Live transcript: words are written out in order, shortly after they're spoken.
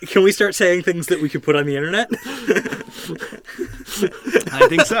Can we start saying things that we could put on the internet? I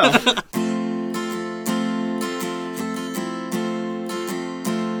think so.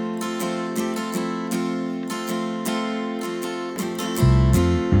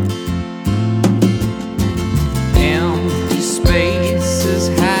 Empty spaces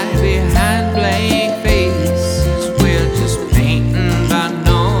hide behind blank faces. We're just painting by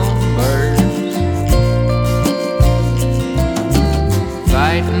numbers,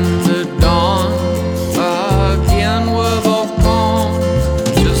 fighting the dawn again. We're both gone,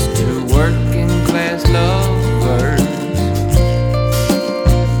 just two working class lovers.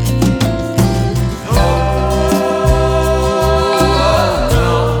 Oh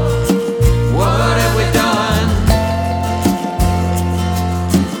no, what have we done?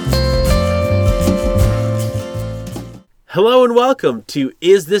 Hello and welcome to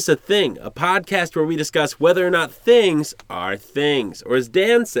Is This a Thing? A podcast where we discuss whether or not things are things. Or as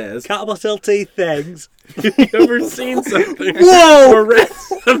Dan says, Capital T things. have you ever seen something Whoa! or read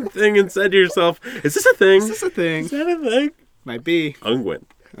something and said to yourself, is this a thing? Is this a thing? Is that a thing? Might be. Ungwin.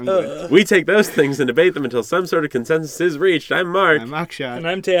 I'm good. We take those things and debate them until some sort of consensus is reached. I'm Mark. I'm Akshat. And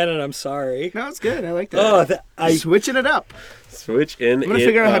I'm Dan, and I'm sorry. No, it's good. I like that. Switching it up. Switch in. I'm gonna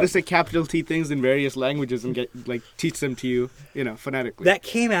figure out how to say capital T things in various languages and teach them to you, phonetically. That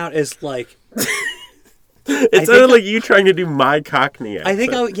came out as like. It sounded like you trying to do my Cockney accent. I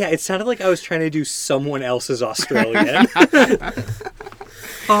think it sounded like I was trying to do someone else's Australian.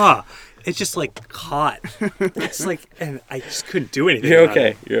 It just like caught. It's like, and I just couldn't do anything. You're about okay.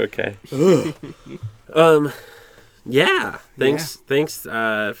 it. You're okay. Yeah. Thanks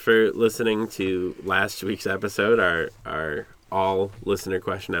for listening to last week's episode, our all listener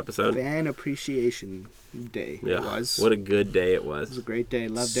question episode. Fan Appreciation Day. Yeah. It was. What a good day it It was was. a great day.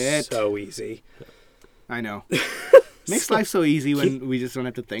 Loved it. So easy. I know. Makes life so easy when we just don't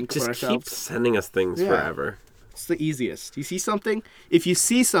have to think Just for keep ourselves. sending us things Yeah. forever. It's the easiest. You see something? If you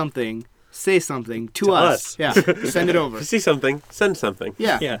see something, say something to To us. us. Yeah. Send it over. If you see something, send something.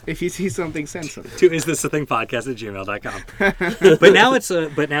 Yeah. Yeah. If you see something, send something. To isthisthethingpodcast@gmail.com.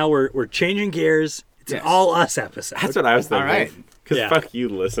 But now we're changing gears. It's Yes. an all us episode. That's what I was thinking. All right. Because Yeah. fuck you,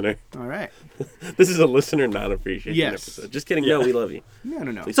 listener. All right. This is a listener non-appreciation Yes. episode. Just kidding. No, we love you.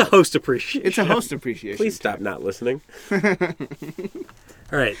 No. It's a host appreciation. It's a host appreciation. Please stop not listening. All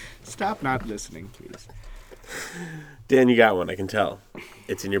right. Stop not listening, please. Dan, you got one. I can tell.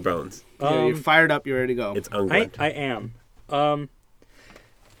 It's in your bones. You're fired up. You're ready to go. It's unguent. I am.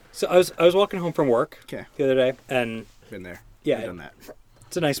 So I was walking home from work Okay. the other day, and Been there. Yeah. I've done that.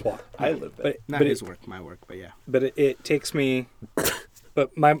 it's a nice walk. I live there. Not but his work, my work, but yeah. But it takes me.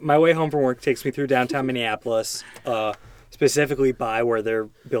 But my way home from work takes me through downtown Minneapolis, specifically by where they're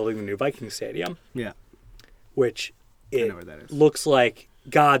building the new Viking Stadium, Yeah. which I it know where that is. looks like,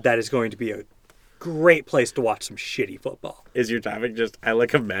 God, that is going to be a great place to watch some shitty football. Is your topic just, I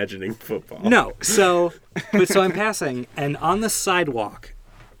like imagining football? No, so I'm passing, and on the sidewalk,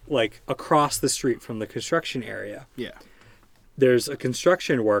 like across the street from the construction area, Yeah. there's a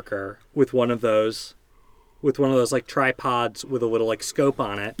construction worker with one of those like tripods with a little like scope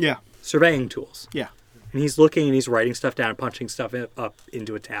on it, Yeah. surveying tools. Yeah. And he's looking and he's writing stuff down, punching stuff up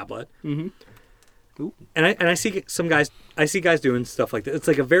into a tablet. Mm-hmm. Ooh. And I see guys doing stuff like that. It's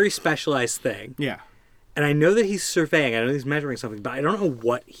like a very specialized thing. Yeah. And I know that he's surveying. I know he's measuring something, but I don't know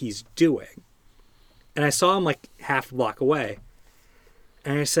what he's doing. And I saw him like half a block away.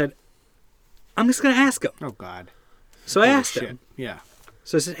 And I said, I'm just going to ask him. Oh, God. So I Holy asked shit. him. Yeah.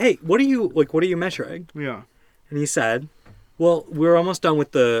 So I said, hey, what are you measuring? Yeah. And he said, well, we're almost done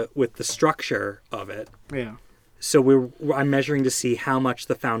with the structure of it. Yeah. So I'm measuring to see how much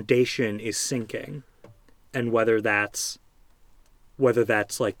the foundation is sinking, and whether that's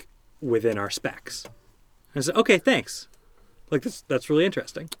like within our specs. And I said, okay, thanks. Like that's really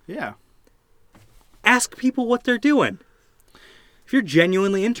interesting. Yeah. Ask people what they're doing. If you're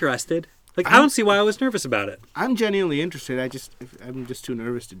genuinely interested, like I don't see why I was nervous about it. I'm genuinely interested. I'm just too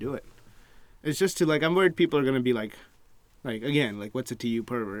nervous to do it. It's just I'm worried people are going to be like, again, like, what's it to you,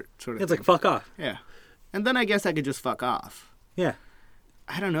 pervert, sort of It's thing. like fuck off. Yeah. And then I guess I could just fuck off. Yeah.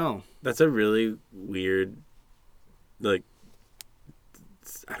 I don't know. That's a really weird, like,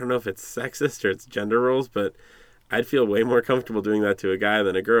 I don't know if it's sexist or it's gender roles, but I'd feel way more comfortable doing that to a guy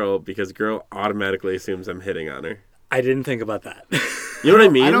than a girl because a girl automatically assumes I'm hitting on her. I didn't think about that. You know what I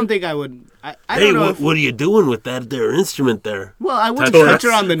mean? I don't think I would. I Hey, don't know what are you doing with that there instrument there? Well, I would Touch touch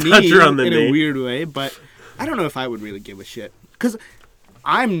her. her on the knee Touch her on the in knee. a weird way, but I don't know if I would really give a shit. Because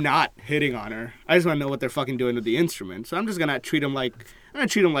I'm not hitting on her. I just want to know what they're fucking doing with the instrument. So I'm just going to treat them like... I'm going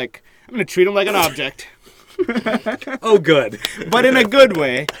to treat them like an object. Oh, good. but in a good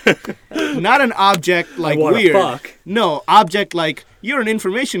way. Not an object like wanna weird. fuck. No, object like you're an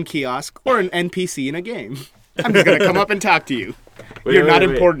information kiosk or an NPC in a game. I'm just gonna come up and talk to you. You're not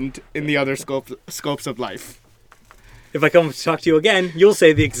important in the other scopes of life. If I come to talk to you again, you'll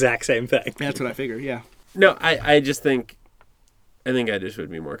say the exact same thing. That's what I figure. Yeah. No, I just think. I think I just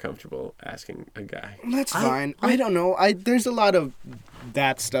would be more comfortable asking a guy. That's fine. I don't know. There's a lot of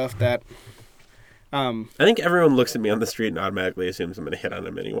that stuff that. I think everyone looks at me on the street and automatically assumes I'm going to hit on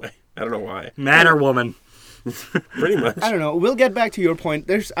him anyway. I don't know why. Man or woman. Pretty much. I don't know. We'll get back to your point.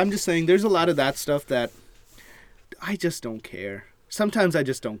 I'm just saying there's a lot of that stuff that I just don't care. Sometimes I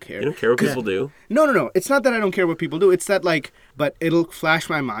just don't care. You don't care what people do? No. It's not that I don't care what people do. It's that but it'll flash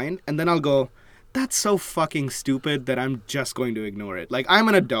my mind and then I'll go, that's so fucking stupid that I'm just going to ignore it. Like, I'm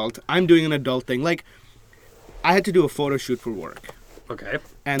an adult. I'm doing an adult thing. Like, I had to do a photo shoot for work. Okay.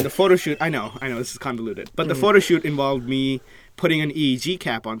 And the photo shoot, I know, this is convoluted. But the photo shoot involved me putting an EEG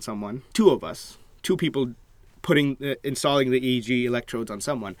cap on someone. Two of us. Two people installing the EEG electrodes on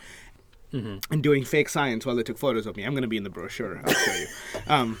someone. And doing fake science while they took photos of me. I'm going to be in the brochure. I'll show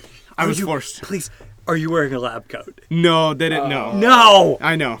you. I was forced. Please, are you wearing a lab coat? No, they didn't know. No!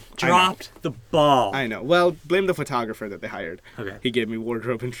 I know. Dropped the ball. I know. Well, blame the photographer that they hired. Okay. He gave me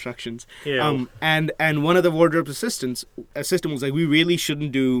wardrobe instructions. Ew. And one of the wardrobe assistant was like, we really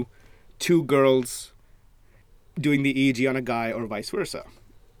shouldn't do two girls doing the EEG on a guy or vice versa.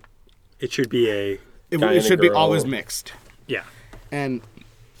 It should be a... It should be always mixed. Yeah. And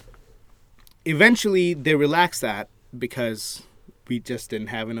eventually they relaxed that because we just didn't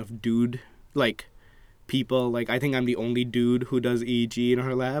have enough people. Like, I think I'm the only dude who does EEG in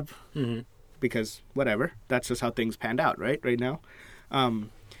her lab. Because whatever, that's just how things panned out right now.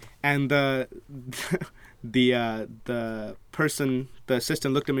 And the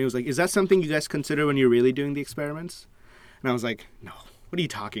assistant looked at me and was like, is that something you guys consider when you're really doing the experiments? And I was like, no, what are you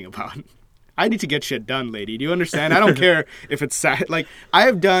talking about? I need to get shit done, lady. Do you understand? I don't care if it's sad. Like, I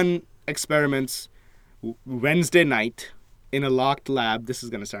have done experiments Wednesday night in a locked lab. This is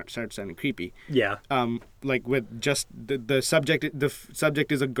going to start sounding creepy. Yeah. Like, with just the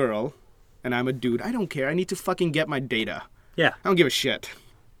subject is a girl and I'm a dude. I don't care. I need to fucking get my data. Yeah. I don't give a shit.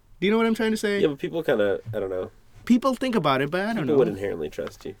 Do you know what I'm trying to say? Yeah, but people kind of, I don't know. People think about it, but I don't know. People would inherently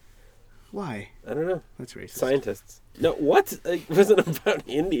trust you. Why? I don't know. That's racist. Scientists. No, what? It wasn't about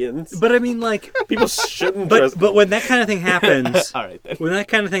Indians. But I mean, like... People shouldn't trust... But when that kind of thing happens... All right, then. When that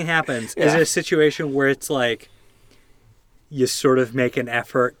kind of thing happens, is it a situation where it's like... You sort of make an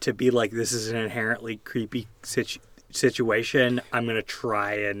effort to be like, this is an inherently creepy situation. I'm going to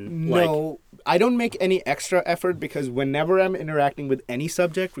try and, No, I don't make any extra effort because whenever I'm interacting with any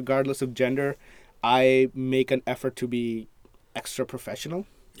subject, regardless of gender, I make an effort to be extra professional.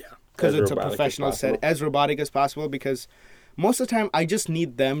 Yeah. Because As it's a robotic professional as possible. set, as robotic as possible, because most of the time I just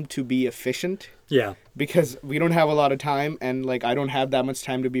need them to be efficient Yeah. because we don't have a lot of time and, like, I don't have that much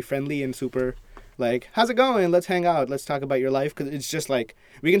time to be friendly and super... Like, how's it going? Let's hang out. Let's talk about your life. Because it's just like,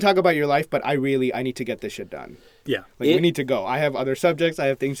 we can talk about your life, but I need to get this shit done. Yeah. Like, we need to go. I have other subjects. I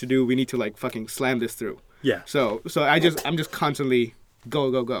have things to do. We need to, like, fucking slam this through. Yeah. So I'm just constantly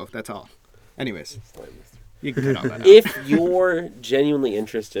go. That's all. Anyways, you can cut all that out. If you're genuinely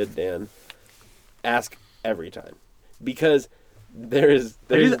interested, Dan, ask every time. Because there's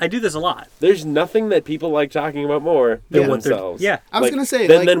I do this a lot. there's nothing that people like talking about more than Yeah. themselves. Yeah. I was gonna say,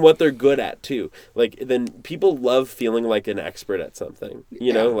 then, like- then what they're good at too. Like then people love feeling like an expert at something.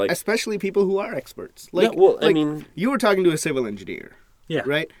 You know, like especially people who are experts. Like, well, I like, mean- you were talking to a civil engineer. Yeah.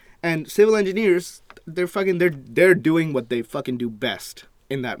 Right? And civil engineers, they're doing what they fucking do best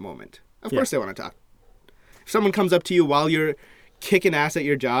in that moment. Of course they want to talk. If someone comes up to you while you're kicking ass at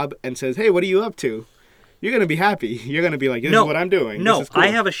your job and says, "Hey, what are you up to?" You're going to be happy. You're going to be like, this is what I'm doing. No, This is cool. I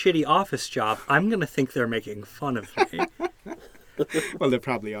have a shitty office job. I'm going to think they're making fun of me. Well, they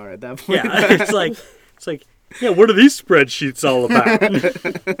probably are at that point. Yeah. It's like, yeah, what are these spreadsheets all about?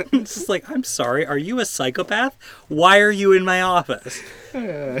 It's just like, I'm sorry, are you a psychopath? Why are you in my office?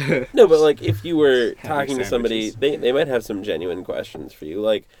 no, but like if you were talking to somebody, sandwiches. they might have some genuine questions for you.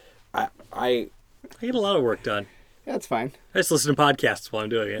 Like I I get a lot of work done. Yeah, that's fine. I just listen to podcasts while I'm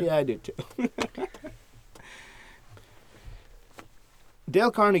doing it. Yeah, I do too.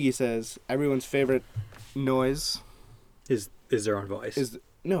 Dale Carnegie says everyone's favorite noise Is their own voice.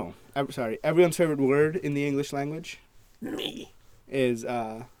 everyone's favorite word in the English language me. is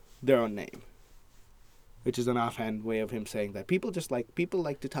their own name, which is an offhand way of him saying that people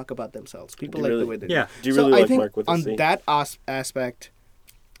like to talk about themselves. People Do like you the really- way they Yeah. Do you So really I like think Mark with a on C? that aspect,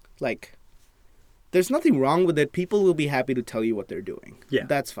 like, there's nothing wrong with it. People will be happy to tell you what they're doing. Yeah.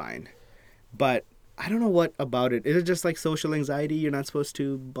 That's fine. But I don't know what about it. Is it just like social anxiety? You're not supposed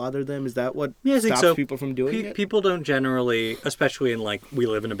to bother them? Is that what Yeah, I think stops so. people from doing it? People don't generally, especially in like we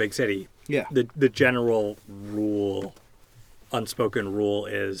live in a big city. Yeah. The general rule, unspoken rule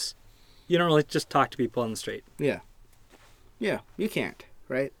is, you don't really just talk to people on the street. Yeah. Yeah, you can't,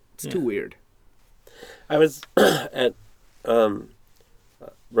 right? It's too Yeah. weird. I was at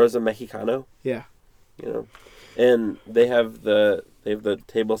Rosa Mexicano, Yeah. and they have the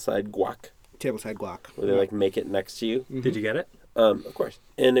tableside guac Tableside guac. where they like make it next to you. Did you get it? Of course.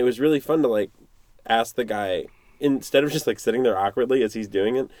 And it was really fun to like ask the guy, instead of just like sitting there awkwardly as he's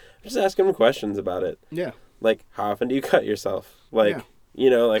doing it, just ask him questions about it. Yeah. Like, how often do you cut yourself? Like,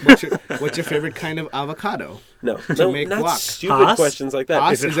 Yeah. like What's your favorite kind of avocado? no, make not guac? stupid Haas? questions like that.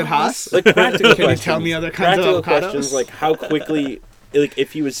 Haas? Is it Haas? Like practical Can you questions. tell me other kinds of practical avocados? questions like how quickly, like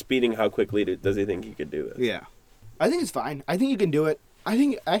if he was speeding, how quickly does he think he could do this? Yeah. I think it's fine. I think you can do it. I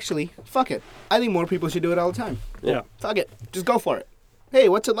think, actually, fuck it. I think more people should do it all the time. Yeah. Fuck it. Just go for it. Hey,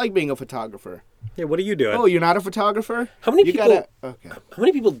 what's it like being a photographer? Yeah. What are you doing? Oh, you're not a photographer? How many you people? Gotta, okay. How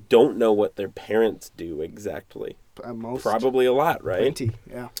many people don't know what their parents do exactly? Most. Probably a lot, right? Plenty.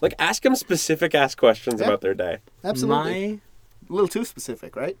 Yeah. Like ask them specific ass questions Yeah. about their day. Absolutely. A little too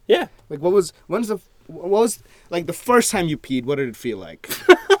specific, right? Yeah. Like, what was like the first time you peed? What did it feel like?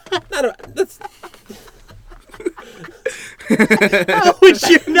 That's How would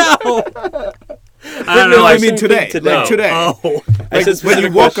you know? I don't No, know. I shouldn't mean today. think Like today. Oh. I said when you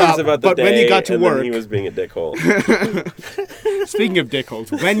specific woke questions up, about the but day, when you got to and then work. he was being a dickhole. Speaking of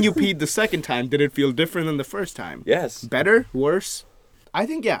dickholes, when you peed the second time, did it feel different than the first time? Yes. Better? Worse? I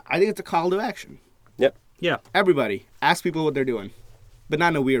think it's a call to action. Yep. Yeah. Everybody, ask people what they're doing, but not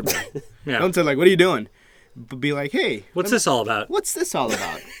in a weird way. Yeah. Don't say like, "What are you doing?" But be like, "Hey, What's this all about? what's this all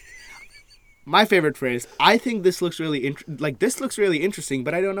about?" My favorite phrase. I think this looks really this looks really interesting,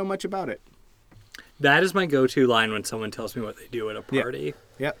 but I don't know much about it. That is my go-to line when someone tells me what they do at a Yeah. party.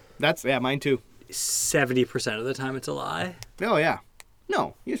 Yep, that's mine too. 70% of the time, it's a lie. Oh yeah,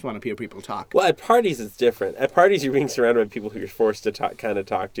 no, you just want to hear people talk. Well, at parties it's different. At parties you're being surrounded by people who you're forced to talk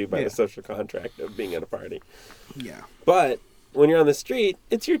to by Yeah. the social contract of being at a party. Yeah, But when you're on the street,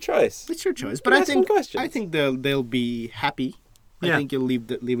 it's your choice. it's your choice. But You I ask them think questions. they'll be happy. Yeah. I think you'll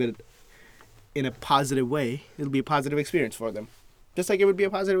leave it in a positive way. It'll be a positive experience for them, just like it would be a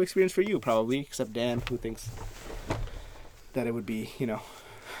positive experience for you, probably. Except Dan, who thinks that it would be,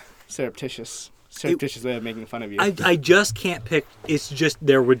 surreptitious way of making fun of you. I just can't pick. It's just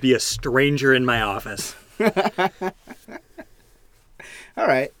there would be a stranger in my office. All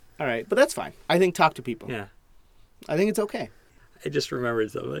right, but that's fine. I think talk to people. Yeah. I think it's okay. I just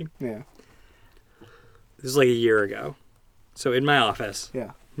remembered something. Yeah, This is like a year ago. So in my office,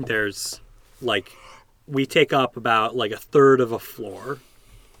 yeah, there's like, we take up about like a third of a floor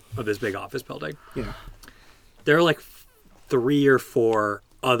of this big office building. yeah. There are like 3 or 4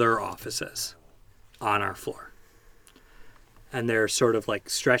 other offices on our floor. And they're sort of like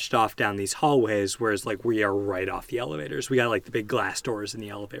stretched off down these hallways, whereas like we are right off the elevators. We got like the big glass doors in the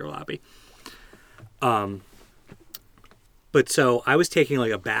elevator lobby. But so I was taking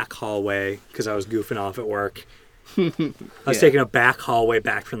like a back hallway because I was goofing off at work. I was taking a back hallway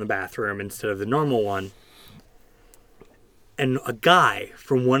back from the bathroom instead of the normal one. And a guy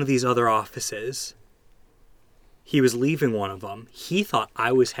from one of these other offices, he was leaving one of them. He thought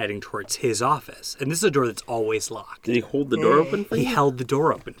I was heading towards his office. And this is a door that's always locked. Did he hold the door open for He you? held the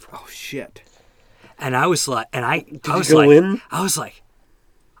door open for me. Oh shit. And I was like, I was go like, in? I was like,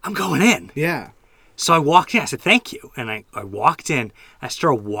 I'm going in. Yeah. So I walked in. I said, thank you. And I walked in. I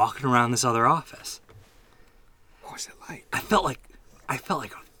started walking around this other office. What was it like? I felt like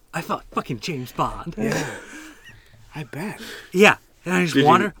fucking James Bond. Yeah. I bet. Yeah. And I just Did you-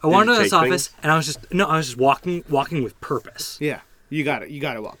 wandered. I did you wandered to this take office, things? and I was just walking with purpose. Yeah. You got it. You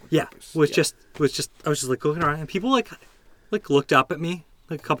got to walk with Yeah. purpose. I was just like looking around, and people like looked up at me.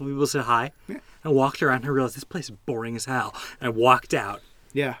 Like a couple people said hi. Yeah. I walked around and I realized this place is boring as hell. And I walked out.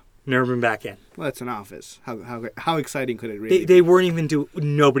 Yeah. Never been back in. Well, it's an office. How exciting could it really be? They weren't even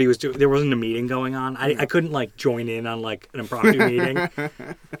nobody was doing. There wasn't a meeting going on. I couldn't like join in on like an impromptu meeting,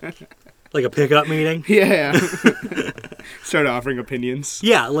 like a pickup meeting. Yeah. Start offering opinions.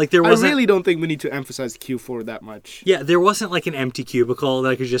 Yeah, like there I wasn't. really don't think we need to emphasize Q4 that much. Yeah, there wasn't like an empty cubicle that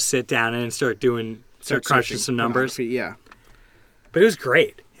I could just sit down in and start crunching searching some numbers. pornography, Yeah. But it was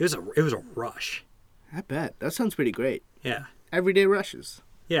great. It was a rush. I bet. That sounds pretty great. Yeah, Everyday rushes.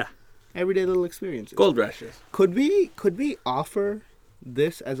 yeah. Everyday little experiences. Gold rushes. Could we offer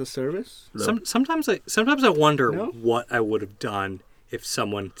this as a service? No. Sometimes I wonder No? what I would have done if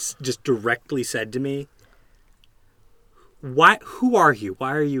someone just directly said to me, "Why? Who are you?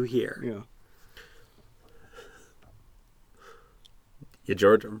 Why are you here?" Yeah. You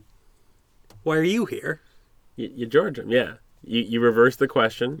George them. Why are you here? You George them, yeah. You reverse the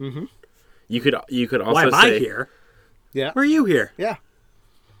question. Mm-hmm. You could also Why am say... I here? Yeah. Why are you here? Yeah.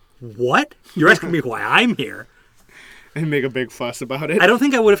 What? You're asking me why I'm here? And make a big fuss about it. I don't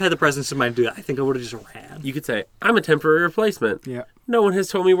think I would have had the presence of mind to do that. I think I would have just ran. You could say, I'm a temporary replacement. Yeah. No one has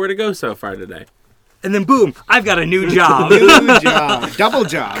told me where to go so far today. And then boom, I've got a new job. New job. Double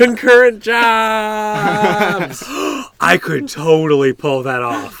job. Concurrent jobs! I could totally pull that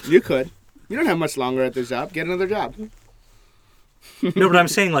off. You could. You don't have much longer at this job. Get another job. No, but I'm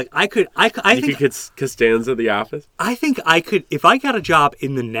saying like I You think could get Costanza the office. I think I could, if I got a job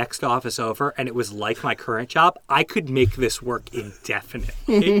in the next office over and it was like my current job, I could make this work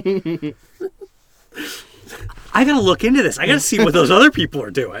indefinitely. I gotta look into this. I gotta see what those other people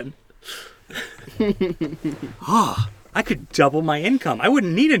are doing. Oh, I could double my income. I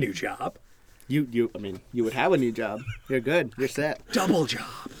wouldn't need a new job. You would have a new job. You're good. You're set. Double job.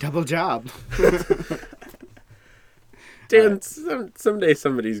 Double job. Dan, someday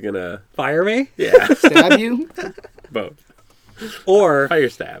somebody's gonna... Fire me? Yeah, Stab you? both. Or Fire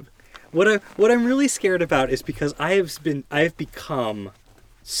stab. what I'm really scared about is because I have become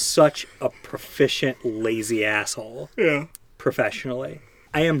such a proficient lazy asshole. Yeah. Professionally.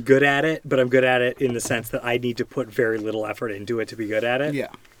 I am good at it, but I'm good at it in the sense that I need to put very little effort into it to be good at it. Yeah.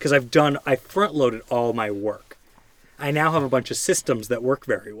 Because I front-loaded all my work. I now have a bunch of systems that work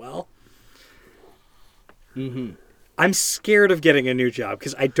very well. Mm-hmm. I'm scared of getting a new job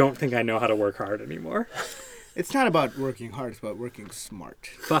because I don't think I know how to work hard anymore. It's not about working hard. It's about working smart.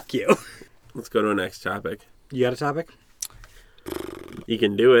 Fuck you. Let's go to the next topic. You got a topic? You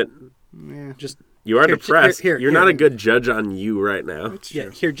can do it. Yeah. Just You are Here, depressed. here, You're here. not a good judge on you right now.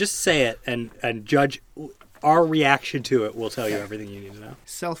 here, just say it and judge. Our reaction to it will tell you everything you need to know.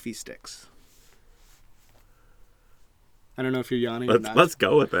 Selfie sticks. I don't know if you're yawning or not. Let's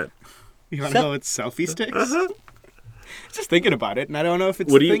go with it. You want to go with selfie sticks? Just thinking about it, and I don't know if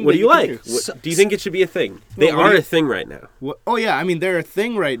it's. What do a thing you that can like? do. Do you think it should be a thing? They Well, what do are you- a thing right now. Oh yeah, I mean they're a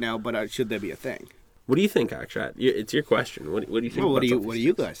thing right now, but should there be a thing? What do you think, Akshat? It's your question. What do you think? Well, what about do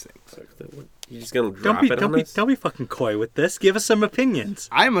you guys think? something? You just gonna drop it on us? Don't be fucking coy with this. Give us some opinions.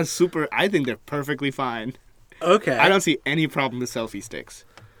 I think they're perfectly fine. Okay. I don't see any problem with selfie sticks.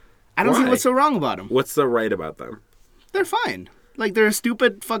 I don't see Why? what's so wrong about them. What's so right about them? They're fine. Like, they're a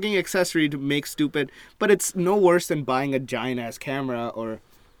stupid fucking accessory to make stupid, but it's no worse than buying a giant-ass camera or...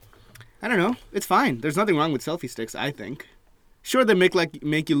 I don't know. It's fine. There's nothing wrong with selfie sticks, I think. Sure, they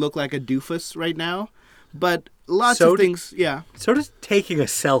make you look like a doofus right now, but lots of things... Yeah. So does taking a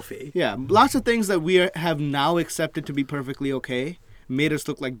selfie. Yeah. Lots of things that have now accepted to be perfectly okay made us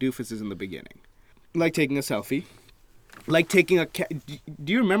look like doofuses in the beginning. Like taking a selfie. Like taking a...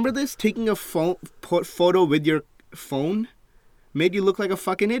 Do you remember this? Taking a photo with your phone made you look like a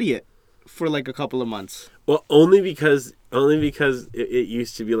fucking idiot for like a couple of months. Well, only because it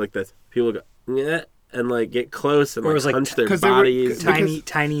used to be like this. People go, "Nyeh," and like get close and Or it like was like punch their 'cause they were- bodies.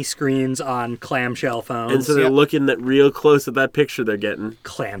 Tiny screens on clamshell phones. And so they're Yeah. looking at real close at that picture they're getting.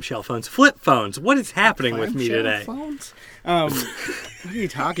 Clamshell phones. Flip phones. What is happening with me Clamshell today? Phones? What are you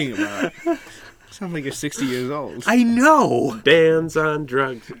talking about? Sound like you're 60 years old. I know. Dan's on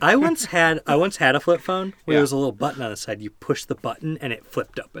drugs. I once had a flip phone where Yeah. there was a little button on the side. You push the button and it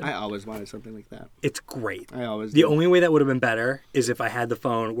flipped open. I always wanted something like that. It's great. I always The did. only way that would have been better is if I had the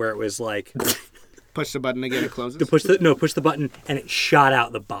phone where it was like Push the button again, it closes. push the button and it shot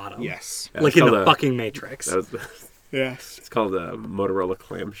out the bottom. Yes. Yeah, Like it's in the called a- fucking Matrix. That was Yes. it's called a Motorola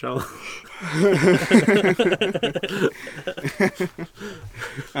clamshell.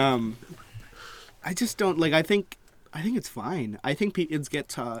 I just don't like. I think it's fine. I think it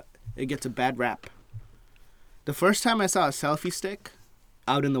gets a bad rap. The first time I saw a selfie stick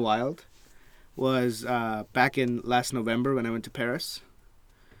out in the wild was back in last November when I went to Paris,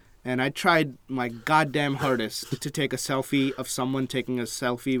 and I tried my goddamn hardest to take a selfie of someone taking a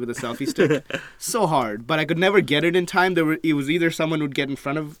selfie with a selfie stick. So hard, but I could never get it in time. It was either someone would get in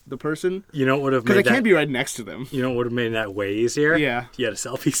front of the person You know what would have because I made that? can't be right next to them. You know what would have made that way easier? Yeah. You had a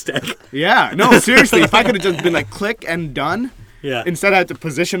selfie stick. Yeah, no, seriously. If I could have just been like click and done. Yeah. Instead, I had to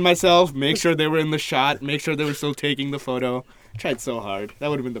position myself, make sure they were in the shot, make sure they were still taking the photo. I tried so hard. That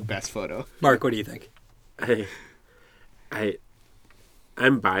would have been the best photo. Mark, what do you think?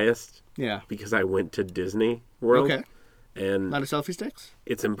 I'm biased Yeah. because I went to Disney World. Okay. And Not a selfie sticks?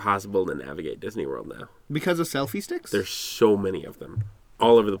 it's impossible to navigate Disney World now. Because of selfie sticks? There's so many of them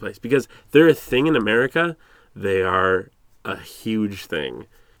all over the place because they're a thing in America. They are a huge thing.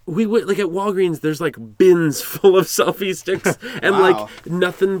 We went like at Walgreens. There's like bins full of selfie sticks and Wow. like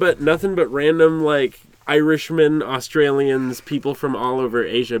nothing but random like Irishmen, Australians, people from all over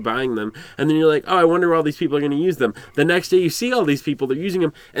Asia buying them. And then you're like, oh, I wonder where all these people are going to use them. The next day you see all these people, they're using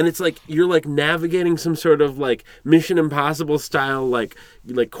them. And it's like, you're like navigating some sort of like Mission Impossible style, like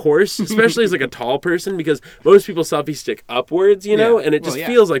course, especially as like a tall person, because most people selfie stick upwards, you know, and it just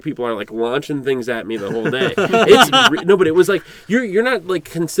feels like people are like launching things at me the whole day. No, but it was like, you're not like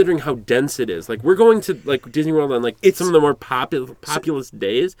considering how dense it is. Like we're going to like Disney World on like some of the more populous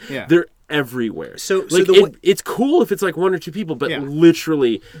days. Yeah. They're everywhere. So like it's cool if it's like one or two people, but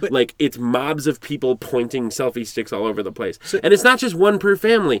literally like it's mobs of people pointing selfie sticks all over the place. And it's not just one per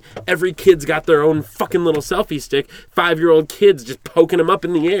family. Every kid's got their own fucking little selfie stick. 5-year-old kids just poking them up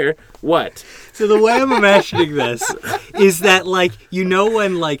in the air. What? So the way I'm imagining this is that like, you know,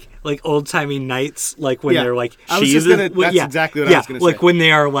 when like old timey knights, like when they're like that's exactly what I was gonna say. Like when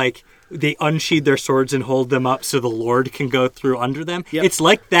they are like, they unsheathe their swords and hold them up so the Lord can go through under them. Yep. It's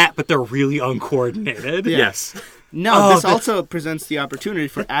like that, but they're really uncoordinated. Yeah. Yes. No, this also presents the opportunity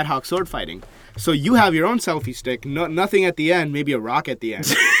for ad hoc sword fighting. So you have your own selfie stick, nothing at the end, maybe a rock at the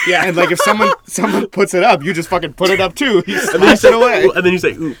end. Yeah, and like if someone puts it up, you just fucking put it up too. You slash it away. And then you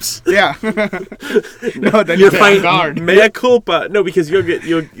say, "Oops." Yeah. No, then you're fighting guard. Mea culpa. No, because you'll get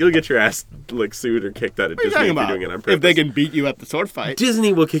your ass like sued or kicked out of Disney if you're doing it on purpose. If they can beat you at the sword fight,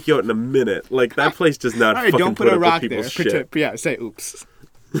 Disney will kick you out in a minute. Like that place does not. All right, fucking don't put a rock there. Shit. Yeah, say oops.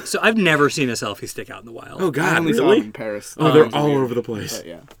 So I've never seen a selfie stick out in the wild. Oh God, I only saw really? them in Paris. Oh, they're all over the place. But,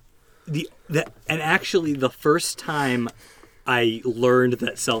 yeah. And actually, the first time I learned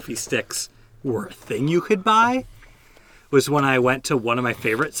that selfie sticks were a thing you could buy was when I went to one of my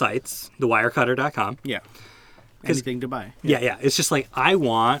favorite sites, thewirecutter.com. Yeah. Anything to buy. Yeah. It's just like, I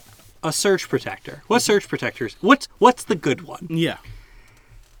want a surge protector. What surge protectors? What's the good one? Yeah.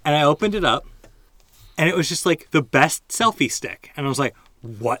 And I opened it up, and it was just like the best selfie stick. And I was like,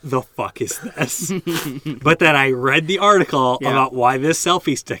 what the fuck is this? But then I read the article about why this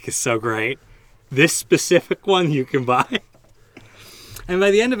selfie stick is so great. This specific one you can buy. And by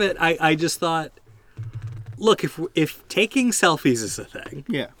the end of it, I just thought, look, if taking selfies is a thing,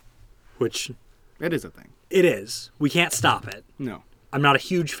 which it is a thing. It is. We can't stop it. No. I'm not a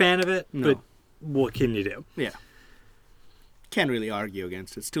huge fan of it, but what can you do? Yeah. Can't really argue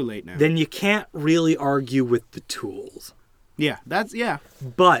against it. It's too late now. Then you can't really argue with the tools. Yeah,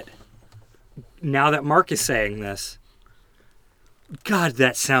 But now that Mark is saying this, God,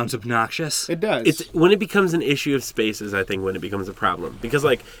 that sounds obnoxious. It does. It's when it becomes an issue of spaces, I think, when it becomes a problem. Because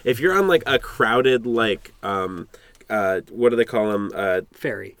like if you're on like a crowded like what do they call them?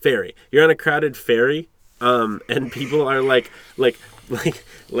 Ferry. You're on a crowded ferry, and people are like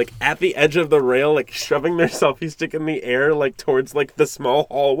at the edge of the rail, like shoving their selfie stick in the air, like towards like the small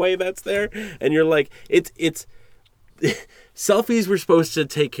hallway that's there, and you're like, it's. Selfies were supposed to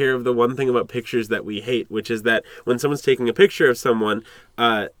take care of the one thing about pictures that we hate, which is that when someone's taking a picture of someone,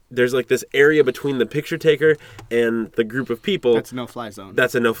 there's like this area between the picture taker and the group of people. That's a no-fly zone.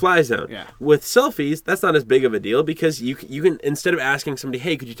 That's a no-fly zone. Yeah. With selfies, that's not as big of a deal because you can, instead of asking somebody,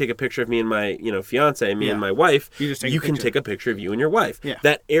 hey, could you take a picture of me and my fiance, me and my wife, you can take a picture of you and your wife. Yeah.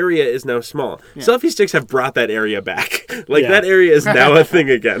 That area is now small. Yeah. Selfie sticks have brought that area back. That area is now a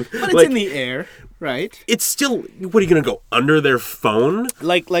thing again. But it's in the air. Right. It's still. What are you gonna go under their phone?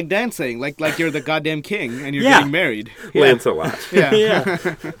 Like dancing, like you're the goddamn king and you're getting married. Lancelot. Yeah.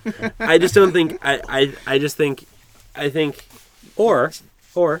 I just don't think. I just think. I think. Or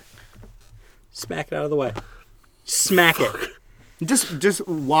smack it out of the way. Smack it. Just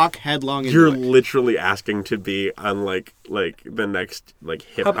walk headlong into You're it. literally asking to be on like the next like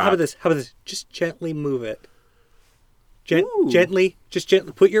hip hop. How about this? Just gently move it. Gently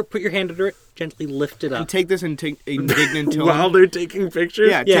put your hand under it. Gently lift it up. And take this indignant tone while they're taking pictures.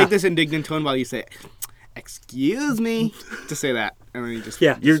 Yeah, take this indignant tone while you say, "Excuse me," to say that, and then you just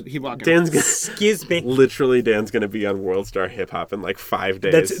keep walking. Excuse me. Literally, Dan's gonna be on World Star Hip Hop in like 5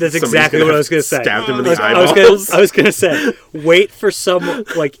 days. That's exactly what I was gonna say. Stabbed him in the eyeballs. I was gonna say, wait for someone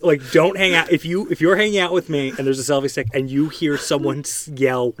like don't hang out. If you're hanging out with me and there's a selfie stick and you hear someone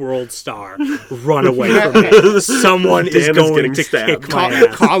yell World Star, run away from me. Someone is going to kick my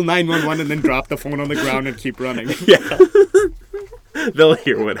ass. Call 911 and then drop the phone on the ground and keep running. Yeah. They'll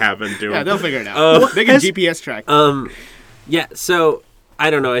hear what happened to him. Yeah, they'll figure it out. They can GPS track. Yeah, so I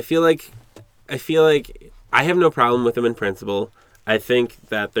don't know. I feel like I have no problem with them in principle. I think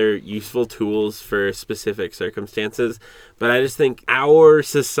that they're useful tools for specific circumstances, but I just think our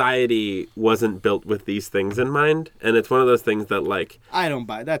society wasn't built with these things in mind, and it's one of those things that like I don't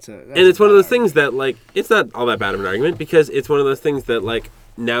buy. That's and it's one of those things that like it's not all that bad of an argument because it's one of those things that like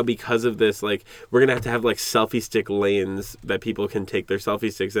now because of this, like, we're gonna have like selfie stick lanes that people can take their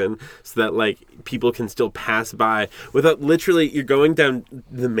selfie sticks in, so that like people can still pass by without literally you're going down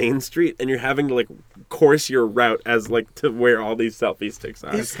the main street and you're having to like course your route as like to where all these selfie sticks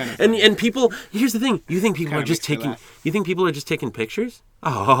are. It's kind of And people, here's the thing: you think people Kinda are just makes me taking? laugh. You think people are just taking pictures?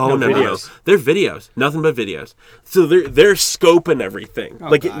 Oh, no, videos. They're videos, nothing but videos. So they're scoping everything.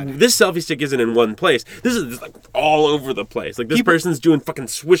 Like God. this selfie stick isn't in one place. This is just, like all over the place. Like this person's doing fucking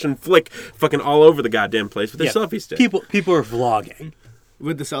swish and flick, fucking all over the goddamn place with their selfie stick. People are vlogging.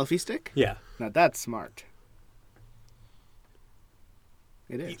 With the selfie stick? Yeah. Now that's smart.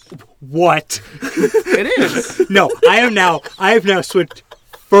 It is. What? It is. No, I have now switched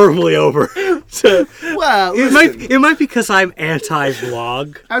firmly over to. Well, It listen, might because I'm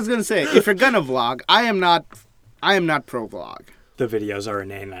anti-vlog. I was gonna say, if you're gonna vlog, I am not pro vlog. The videos are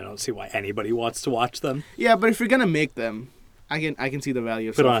inane. I don't see why anybody wants to watch them. Yeah, but if you're gonna make them, I can see the value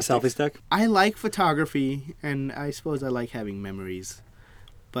of Put on a selfie selfie sticks. stick. I like photography, and I suppose I like having memories,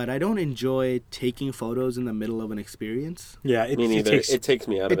 but I don't enjoy taking photos in the middle of an experience. Yeah, Me neither. It takes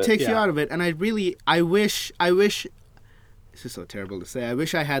me out of It it. takes you Yeah. out of it, and I wish. This is so terrible to say. I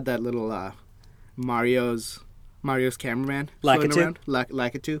wish I had that little Mario's cameraman floating Lakitu? around,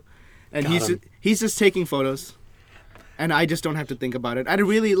 Lakitu, and Got him. he's just taking photos, and I just don't have to think about it. I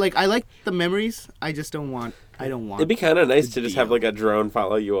like the memories. I just don't want. I don't want. It'd be kind of nice the to just have deal. like a drone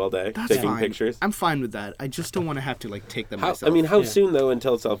follow you all day, That's taking fine. pictures. I'm fine with that. I just don't want to have to like take them myself. How soon though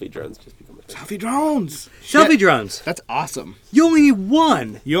until selfie drones just become a thing? Selfie drones. Selfie Shit. drones. That's awesome. You only need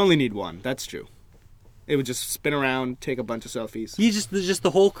one. You only need one. That's true. It would just spin around, take a bunch of selfies. You just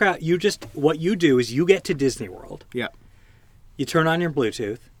the whole crowd. What you do is you get to Disney World. Yeah. You turn on your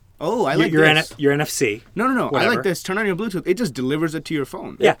Bluetooth. Oh, I like your this. your NFC. No. I Whatever. like this. Turn on your Bluetooth. It just delivers it to your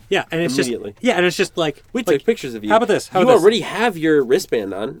phone. Yeah, and it's Immediately. and it's just like We like, took pictures of you. How about this? How you about this? already have your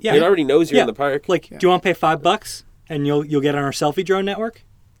wristband on. Yeah. It already knows you're Yeah. in the park. Like, do you want to pay $5 and you'll get on our selfie drone network?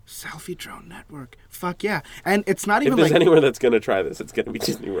 Selfie drone network. Fuck yeah. And it's not if even there's like anywhere that's gonna try this, it's gonna be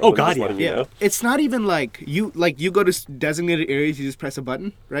Disney World. Oh, I'm God, just yeah. letting you yeah. know. It's not even like you go to designated areas, you just press a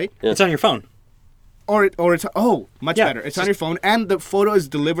button, right? Yeah. It's on your phone. Or it's much Yeah, better. It's on your phone and the photo is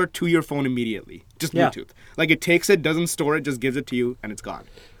delivered to your phone immediately. Just Yeah. Bluetooth. Like it takes it, doesn't store it, just gives it to you and it's gone.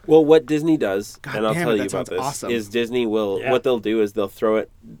 Well, what Disney does, God and I'll damn tell it, you that about sounds this, awesome. is Disney will, Yeah. what they'll do is they'll throw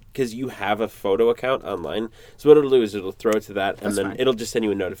it, because you have a photo account online, so what it'll do is it'll throw it to that, and That's then fine. it'll just send you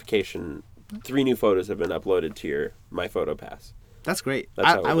a notification. 3 new photos have been uploaded to your My Photo Pass. That's great. That's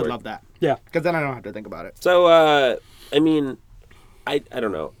how it I would works. love that. Yeah. Because then I don't have to think about it. So, I mean, I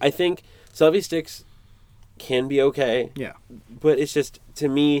don't know. I think selfie sticks can be okay, Yeah. but it's just, to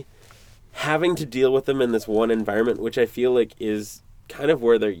me, having to deal with them in this one environment, which I feel like is kind of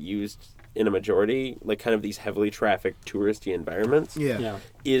where they're used in a majority, like kind of these heavily trafficked touristy environments, Yeah.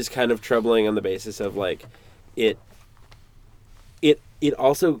 is kind of troubling on the basis of like it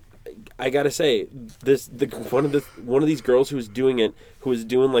also, I gotta say, one of these girls who was doing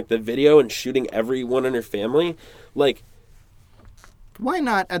like the video and shooting everyone in her family, like, Why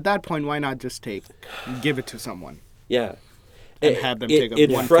not, at that point, why not just give it to someone? yeah. And have them take it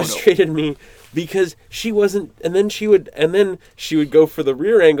one frustrated me because she wasn't, and then she would go for the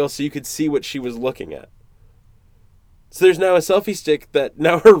rear angle so you could see what she was looking at. So there's now a selfie stick that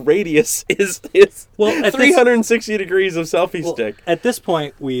now her radius is Well, at 360 degrees of selfie Well, stick. at this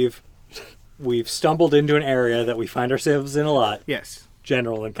point, we've stumbled into an area that we find ourselves in a lot. Yes.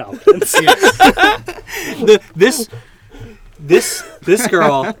 General incompetence. Yes. This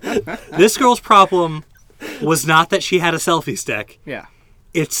girl's problem was not that she had a selfie stick. Yeah.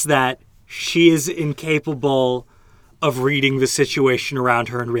 It's that she is incapable of reading the situation around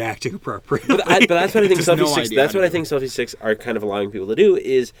her and reacting appropriately. But that's what I think Just selfie no sticks. idea That's how what to I think selfie sticks are kind of allowing people to do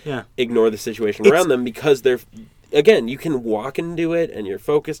is Yeah. ignore the situation around them because they're, again, you can walk into it and you're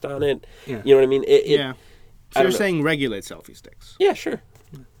focused on it. Yeah. You know what I mean? Yeah. I So don't you're know. saying regulate selfie sticks. Yeah, sure.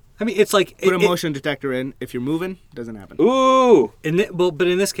 I mean, it's like Put a motion detector in. If you're moving, doesn't happen. Ooh. but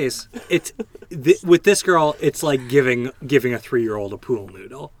in this case, it's with this girl, it's like giving a 3-year-old a pool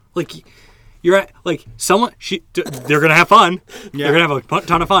noodle. Like you're at like someone they're gonna have fun. Yeah. They're gonna have a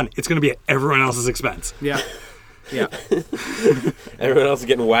ton of fun. It's gonna be at everyone else's expense. Yeah. Yeah. Everyone else is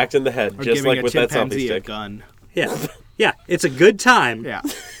getting whacked in the head, Or just giving like a with that selfie chimpanzee a stick. gun. Yeah, it's a good time Yeah.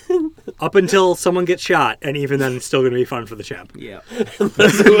 up until someone gets shot, and even then, it's still gonna be fun for the chimp. Yeah. It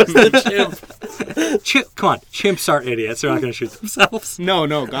was the chimp. Come on, chimps aren't idiots. They're not gonna shoot themselves. No,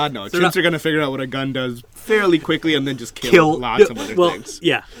 God, no. They're Chimps not- are going to figure out what a gun does fairly quickly and then just kill lots of other things.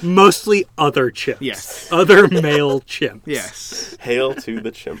 Yeah, mostly other chimps. Yes. Other male chimps. Yes. Hail to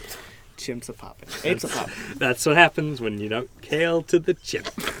the chimp. Chimps a poppin'. Apes a poppin'. That's what happens when you don't kale to the chimp.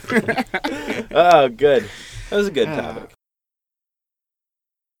 Oh, good. That was a good topic.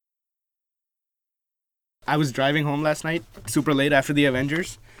 I was driving home last night, super late after the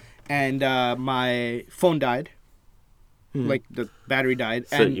Avengers, and my phone died. Like, the battery died.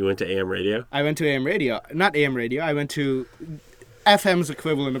 So and you went to AM radio? I went to AM radio. Not AM radio. I went to FM's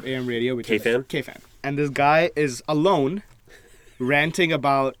equivalent of AM radio, which KFan? is KFan. And this guy is alone ranting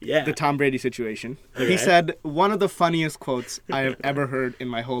about the Tom Brady situation. Okay. He said one of the funniest quotes I have ever heard in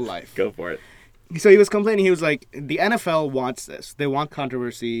my whole life. Go for it. So he was complaining. He was like, the NFL wants this. They want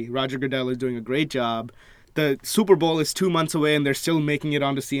controversy. Roger Goodell is doing a great job. The Super Bowl is 2 months away and they're still making it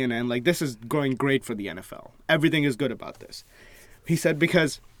onto CNN. Like, this is going great for the NFL. Everything is good about this. He said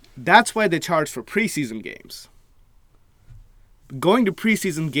because that's why they charge for preseason games. Going to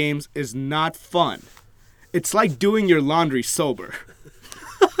preseason games is not fun. It's like doing your laundry sober.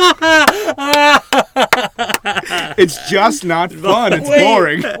 It's just not fun. It's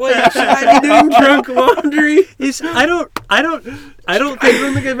boring. Wait, should I be doing drunk laundry? I don't I don't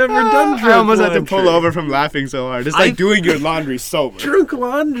think I've ever done drunk I almost laundry. had to pull over from laughing so hard. It's like doing your laundry sober. Drunk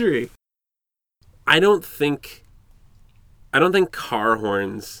laundry. I don't think car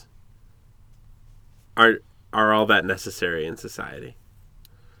horns are all that necessary in society.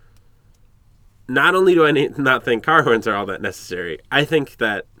 Not only do I not think car horns are all that necessary, I think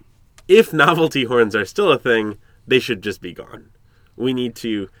that if novelty horns are still a thing, they should just be gone. We need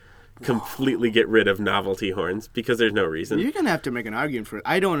to completely get rid of novelty horns because there's no reason. You're going to have to make an argument for it.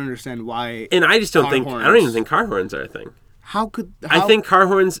 I don't understand why. And I just don't car think horns- I don't even think car horns are a thing. I think car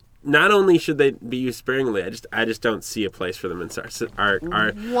horns, not only should they be used sparingly, I just don't see a place for them in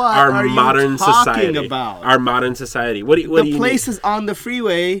our What are you modern talking society. about? Our modern society. What do the you place mean? is on the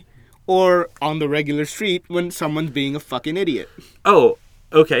freeway or on the regular street when someone's being a fucking idiot. Oh,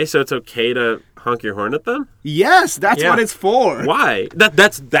 okay, so it's okay to honk your horn at them? Yes, that's Yeah. what it's for. Why?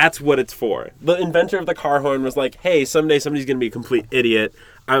 That's what it's for. The inventor of the car horn was like, "Hey, someday somebody's going to be a complete idiot.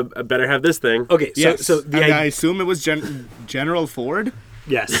 I better have this thing." Okay, Yes. so the I assume it was General Ford?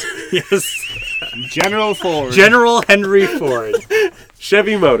 yes, yes, General Ford. General Henry Ford.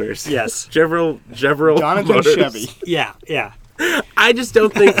 Chevy Motors. Yes, General Jonathan Motors. Chevy. yeah. I just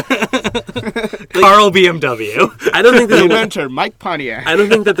don't think Carl BMW. I don't think The there's inventor, Mike Pontiac. I don't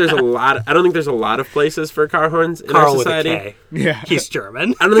think there's a lot of places for car horns in Carl our with a society. K. Yeah. He's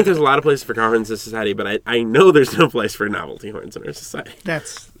German. I don't think there's a lot of places for car horns in society, but I know there's no place for novelty horns in our society.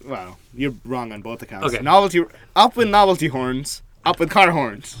 Well, you're wrong on both accounts. Okay. Up with novelty horns, up with car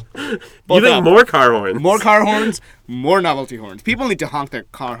horns. You Both think up. more car horns? More car horns, more novelty horns. People need to honk their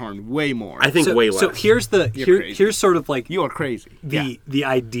car horn way more. I think way less. So here's crazy. here's sort of like You are crazy. the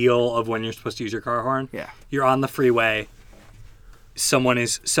ideal of when you're supposed to use your car horn. Yeah. You're on the freeway. Someone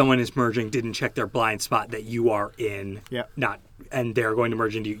is merging, didn't check their blind spot that you are in. Yeah. And they're going to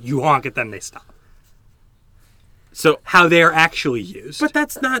merge into you. You honk at them, they stop. So, How they are actually used. but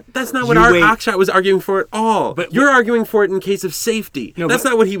that's not what our wait. Akshat was arguing for at all. But- You're arguing for it in case of safety. No, that's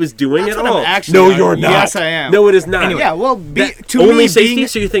but- not what he was doing That's at what all. I'm actually No, arguing. you're not. Yes, I am. No, it is not. Yeah, well, to only me, safety. being,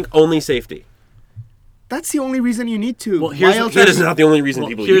 So you think only safety? that's the only reason you need to. Well, here's- Why else That are is you- not the only reason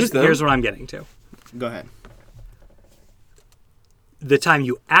people use them. Here's what I'm getting to. Go ahead. The time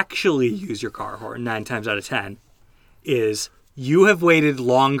you actually use your car horn, 9 times out of 10, is you have waited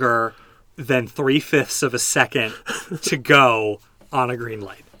longer than 3/5 of a second to go on a green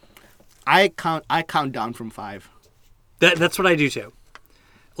light. I count down from 5. That's what I do too.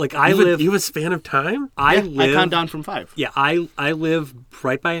 Like You a fan of time? I I live. count down from 5. Yeah, I live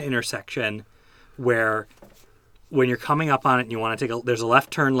right by an intersection where when you're coming up on it and you want to there's a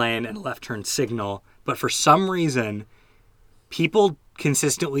left turn lane and a left turn signal, but for some reason people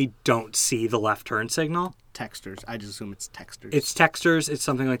consistently don't see the left turn signal. Texters. I just assume it's texters. It's texters, it's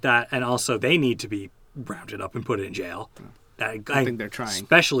something like that, and also they need to be rounded up and put in jail. I think they're trying.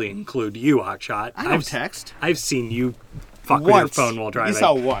 Especially include you, Hotshot. I don't text. I've seen you fuck Once. with your phone while driving. You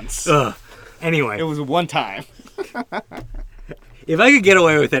saw once. Ugh. Anyway, It was one time. if I could get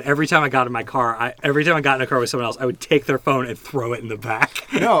away with it, every time I got in my car, every time I got in a car with someone else, I would take their phone and throw it in the back.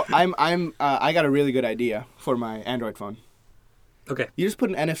 No, I got a really good idea for my Android phone. Okay. You just put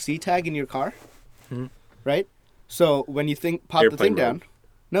an NFC tag in your car, right? So when you pop the Airplane thing down, mode.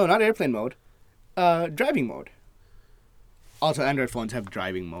 no, not airplane mode, driving mode. Also, Android phones have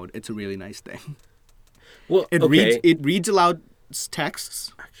driving mode. It's a really nice thing. Well, It reads aloud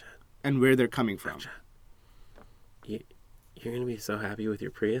texts and where they're coming from. You're gonna be so happy with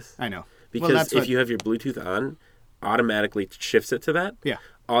your Prius I know. because that's if what- you have your Bluetooth on, automatically shifts it to that. Yeah.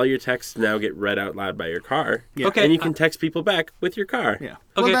 All your texts now get read out loud by your car. Yeah. Okay. And you can text people back with your car. Yeah.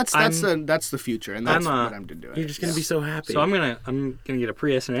 Okay, Well, that's the future, and that's what I'm doing. You're just gonna be so happy. So I'm gonna get a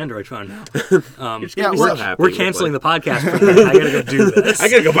Prius and Android phone now. You're just gonna Yeah, be we're- so happy. We're with, canceling like, the podcast for that. I gotta go do this. I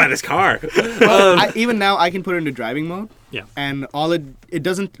gotta go buy this car. Even now, I can put it into driving mode. Yeah. And it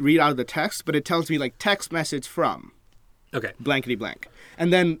doesn't read out of the text, but it tells me like text message from Okay. blankety blank.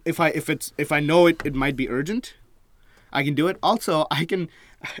 And then if I know it might be urgent, I can do it. Also, I can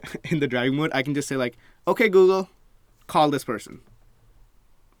in the driving mode, I can just say like, "Okay, Google, call this person."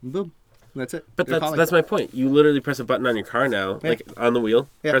 Boom. That's it. But They're calling. that's my point. You literally press a button on your car now, Yeah. like on the wheel.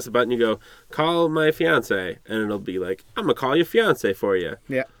 Yeah. Press a button, you go, call my fiance, and it'll be like, I'm gonna call your fiance for you.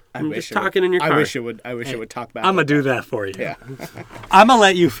 Yeah. I'm just talking in your I car. wish it would talk back. I'm gonna do that for you. Yeah. I'm gonna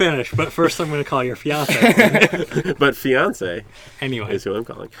let you finish, but first I'm gonna call your fiance. But fiance Anyway. is who I'm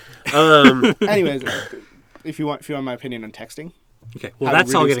calling. Anyways, if you want my opinion on texting. Okay. Well, How to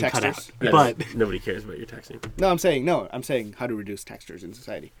that's all reduce getting cut out. texters. Yeah, But nobody cares about your texting. No, I'm saying how to reduce texters in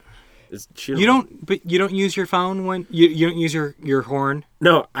society. Shoot 'em you all. don't use your phone when you don't use your horn.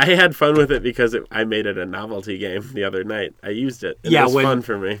 No, I had fun with it because I made it a novelty game the other night. I used it. And Yeah, it was when- fun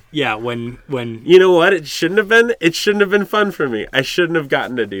for me. Yeah. When You know what? It shouldn't have been. It shouldn't have been fun for me. I shouldn't have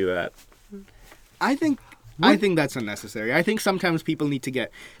gotten to do that. I think that's unnecessary. I think sometimes people need to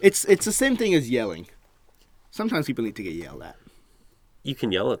get it's the same thing as yelling. Sometimes people need to get yelled at. You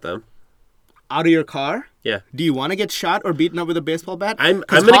can yell at them. Out of your car? Yeah. Do you want to get shot or beaten up with a baseball bat? I'm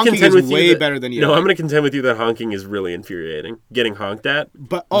 'Cause going to honking contend is with you. way that- better than No, yelling. I'm going to contend with you that honking is really infuriating. Getting honked at.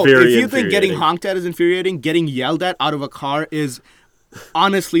 But very if you think getting infuriating. honked at is infuriating, getting yelled at out of a car is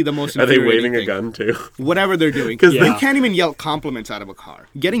honestly the most Are they infuriating waving a thing. gun too? Whatever they're doing. 'Cause You they- can't even yell compliments out of a car.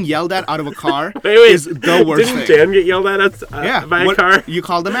 Getting yelled at out of a car Wait. is the worst Didn't thing. Dan get yelled at Yeah, by a what- car? You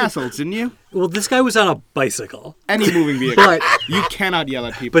called them assholes, didn't you? well, this guy was on a bicycle, Any moving vehicle. but You cannot yell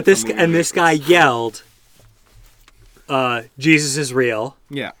at people. but this from and moving this guy yelled, "Jesus is real."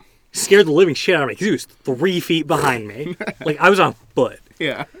 vehicles. Yeah. Scared the living shit out of me because he was 3 feet behind me. Like I was on foot.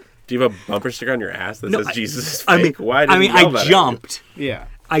 Yeah. Do you have a bumper sticker on your ass that No, says I- Jesus is fake? I mean, Why did I you yell that I at me? jumped. Yeah.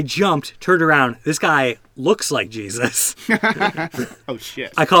 I jumped, turned around. This guy looks like Jesus. Oh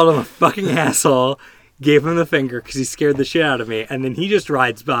shit. I called him a fucking asshole, gave him the finger because he scared the shit out of me, and then he just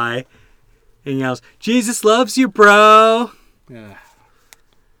rides by and yells, "Jesus loves you, bro!" Yeah.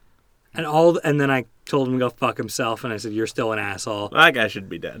 And then I told him to go fuck himself, and I said, "You're still an asshole." Well, that guy should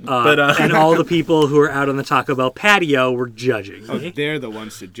be dead. And all the people who were out on the Taco Bell patio were judging Oh, me. they're the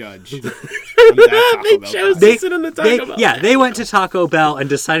ones to judge. On that Taco Bell chose time. to sit in the Taco Bell. They went to Taco Bell and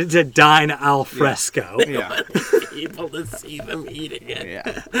decided to dine al fresco. Yeah. people to see them eating it.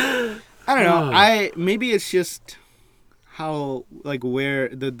 Yeah. I don't know. Maybe it's just how where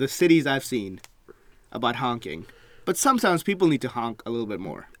the cities I've seen about honking. But sometimes people need to honk a little bit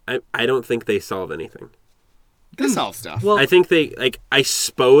more. I don't think they solve anything. They solve stuff. Well, I think they I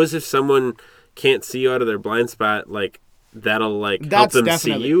suppose if someone can't see you out of their blind spot, that'll help that's them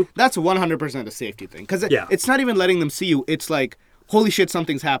definitely see you. That's 100% a safety thing. Because Yeah. it's not even letting them see you. It's like, holy shit,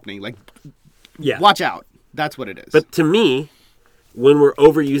 something's happening. Like, yeah. watch out. That's what it is. But to me, when we're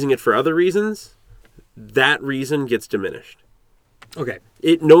overusing it for other reasons, that reason gets diminished. Okay.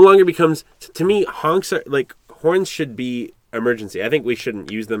 It no longer becomes to me honks are horns should be emergency. I think we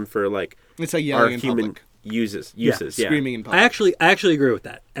shouldn't use them for it's like our yelling in human public. uses. Yeah, Yeah. Screaming in I public. actually agree with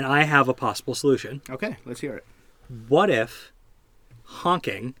that, and I have a possible solution. Okay, let's hear it. What if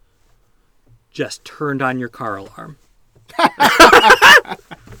honking just turned on your car alarm?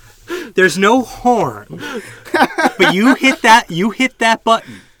 There's no horn, but you hit that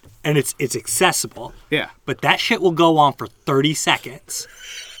button, and it's accessible. Yeah. But that shit will go on for 30 seconds.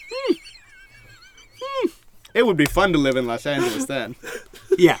 It would be fun to live in Los Angeles then.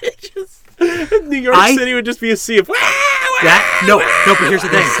 Yeah. New York I- City would just be a sea of. No, but here's the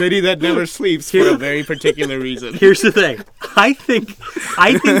thing. City that never sleeps for a very particular reason. Here's the thing. I think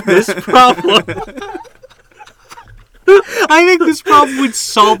this problem. I think this problem would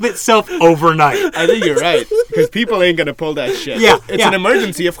solve itself overnight. I think you're right. Because people ain't going to pull that shit. Yeah, It's yeah. an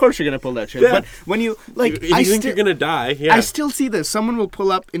emergency. Of course you're going to pull that shit. Yeah. But when you, If you think you're gonna die, yeah. I still see this. Someone will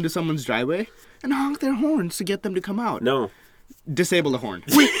pull up into someone's driveway and honk their horns to get them to come out. No. Disable the horn.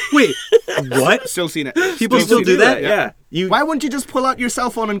 Wait, what? Still seen it. People still seen do it. that? Yeah. You Why wouldn't you just pull out your cell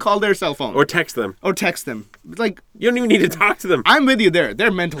phone and call their cell phone? or text them. Or text them. Like, You don't even need to talk to them. I'm with you there.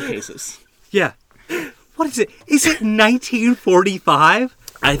 They're mental cases. Yeah. What is it? Is it 1945?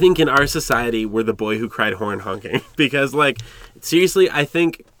 I think in our society we're the boy who cried horn honking because seriously, I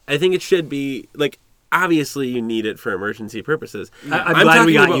think it should be obviously you need it for emergency purposes. I'm glad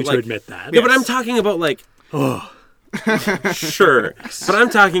we talking got about, you to admit that. Yeah, but I'm talking about Sure, but I'm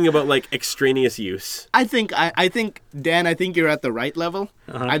talking about like extraneous use. I think Dan, I think you're at the right level.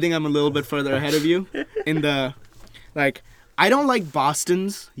 I think I'm a little bit further ahead of you in the like. I don't like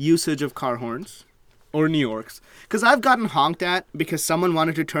Boston's usage of car horns or New York's because I've gotten honked at because someone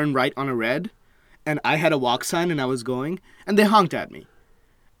wanted to turn right on a red, and I had a walk sign and I was going, and they honked at me,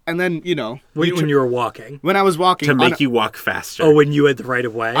 and then when you were walking. when I was walking To make you walk faster. Oh, when you had the right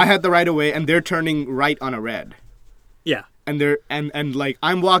of way. I had the right of way, and they're turning right on a red. Yeah. And they're and like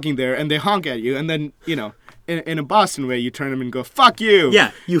I'm walking there and they honk at you and then in a Boston way you turn them and go fuck you.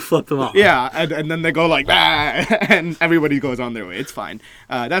 Yeah. You flip them off. Yeah, and then they go like that, and everybody goes on their way. It's fine.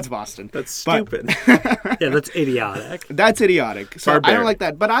 That's Boston. That's But- stupid. Yeah. That's idiotic. That's idiotic. So I Barbaric. don't like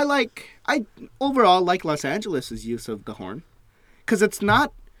that. But I overall like Los Angeles' use of the horn, because it's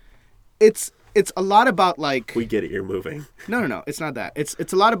not. It's a lot about like. We get it. You're moving. No. It's not that. It's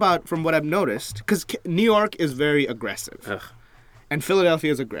a lot about, from what I've noticed, because New York is very aggressive, Ugh. and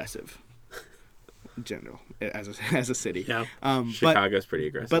Philadelphia is aggressive. In general, as a city. Yeah. But Chicago's pretty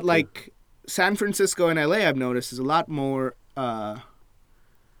aggressive. but too. like San Francisco and LA, I've noticed is a lot more.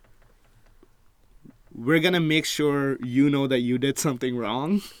 We're gonna make sure you know that you did something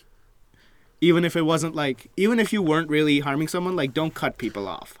wrong. Even if it wasn't like, even if you weren't really harming someone, like don't cut people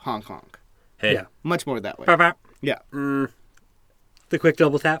off. Honk honk. hey, Yeah. Much more that way. Bop, bop. Yeah. The quick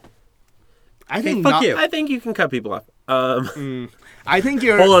double tap. I think fuck you. I think you can cut people off. I think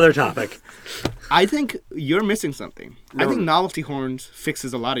Whole other topic. I think you're missing something. I think novelty horns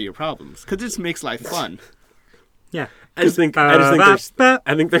fixes a lot of your problems because it just makes life fun. Yeah. I just think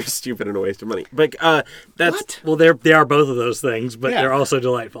they're stupid and a waste of money. But that's What? Well, they are both of those things, but Yeah. they're also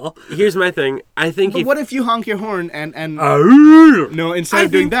delightful. here's my thing. I think But if what if you honk your horn and Oh. no, instead I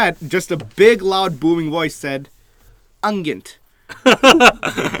of doing think- that, just a big loud booming voice said, "Ungent."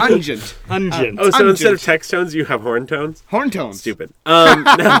 Ungent. Ungent. oh, so instead of Ungent. text tones, you have horn tones. Horn tones. Stupid. No,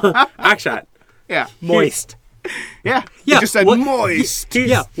 Ackshot. Yeah. Moist. Yeah. Yeah, You just said what- moist.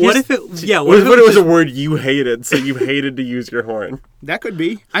 Yeah. What if it? Yeah. What if it was just- a word you hated, so you hated to use your horn? That could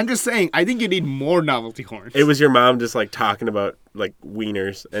be. I'm just saying, I think you need more novelty horns. It was your mom just like talking about like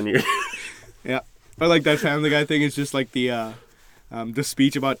wieners, and you're Yeah. Or like that Family Guy thing is just like the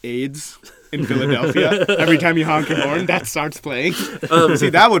speech about AIDS in Philadelphia. Every time you honk your horn, that starts playing. See,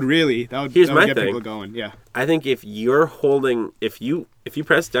 that would Here's my get thing. people going. Yeah. I think if you're holding, if you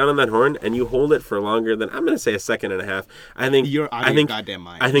press down on that horn and you hold it for longer than, I'm going to say a second and a half, I think You're out of I your think, goddamn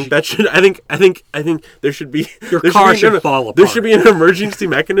mind. I think that should. I think there should be. Your there car be- should fall There apart. should be an emergency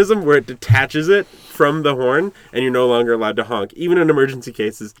mechanism where it detaches it from the horn, and you're no longer allowed to honk, even in emergency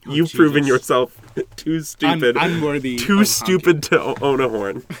cases. You've proven Jesus. yourself too stupid, unworthy too of stupid to own a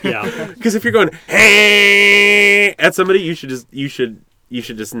horn. Yeah. Because if you're going hey at somebody, you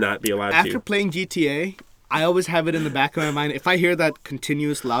should just not be allowed After to. playing GTA, I always have it in the back of my mind. If I hear that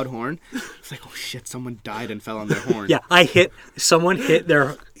continuous loud horn, it's like, oh shit, someone died and fell on their horn. Yeah. Someone hit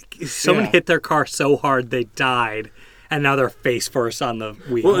their car so hard they died, and now they're face first on the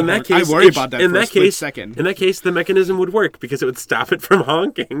wheel. Well, in that case, I worry about that in for a that split case, second. In that case, the mechanism would work because it would stop it from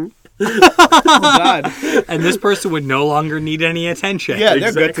honking. Oh god. and this person would no longer need any attention. Yeah,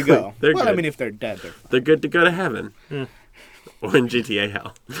 they're good to Exactly. go. They're well, I good. mean, if they're dead, they're fine. They're good to go to heaven, or in GTA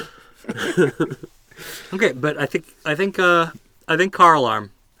hell. Okay, but I think car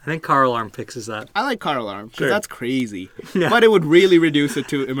alarm. I think car alarm fixes that. I like car alarm because Sure. that's crazy. Yeah. But it would really reduce it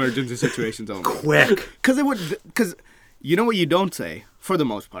to emergency situations only. Quick. Because you know what you don't say for the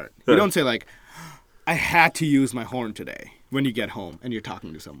most part. You don't say like, "I had to use my horn today" when you get home and you're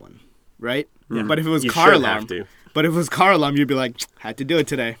talking to someone, right? But if it was You car should alarm, have to. but if it was car alarm, you'd be like, "Had to do it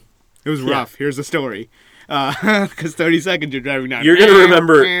today. It was rough. Here's the story." Because 30 seconds you're driving down. You're gonna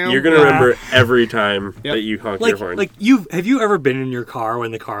remember. You're gonna remember every time Yep. that you honk your horn. Have you ever been in your car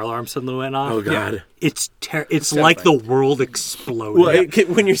when the car alarm suddenly went off? Oh, God. It's like the world exploded. well,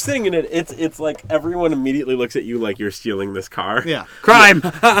 when you're sitting in it, it's like everyone immediately looks at you like you're stealing this car. Yeah. Crime.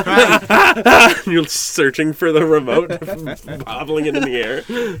 And you're searching for the remote, bobbling it in the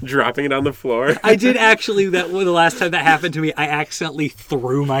air, dropping it on the floor. I did actually. The last time that happened to me, I accidentally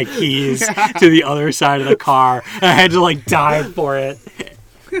threw my keys to the other side of the car. And I had to dive for it.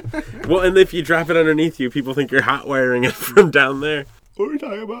 Well, and if you drop it underneath you, people think you're hot wiring it from down there. What are we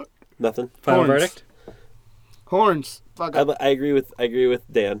talking about? Nothing. Final Horns. verdict. Horns. Fuck. I agree with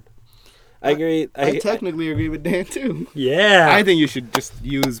Dan. I agree. I technically agree with Dan too. Yeah. I think you should just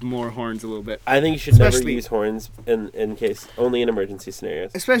use more horns a little bit. I think you should never Especially- use horns in case only in emergency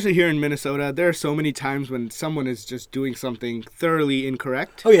scenarios. Especially here in Minnesota, there are so many times when someone is just doing something thoroughly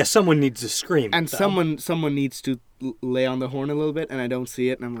incorrect, Oh yeah, someone needs to scream. and at them. someone needs to lay on the horn a little bit, and I don't see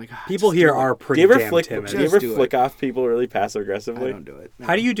it, and I'm like, People just here do it. are Do pretty you ever damn flick? timid. Do you ever Just do flick it. off people really passive I aggressively? don't do it.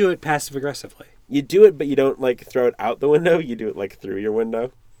 How do you do it passive aggressively? You do it, but you don't like throw it out the window. You do it like through your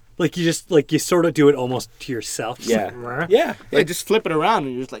window. Like you just like you sort of do it almost to yourself. Just Yeah, like, "Meh." yeah. Yeah, just flip it around,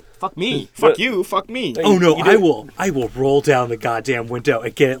 and you're just like, fuck me, fuck you, fuck me. Oh no, You do- I will roll down the goddamn window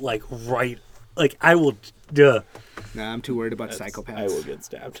and get it like right. Like I will. Duh. Nah, I'm too worried about psychopaths. I will get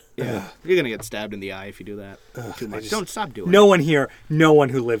stabbed. Yeah, you're gonna get stabbed in the eye if you do that. Too much. Don't stop doing No one here, no one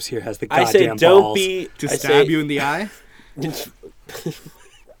who lives here has the I goddamn say don't balls. be it. To I stab say- you in the eye.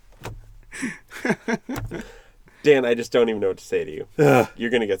 Dan, I just don't even know what to say to you. Ugh. You're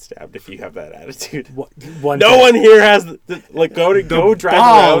gonna get stabbed if you have that attitude. One No thing. one here has like go drive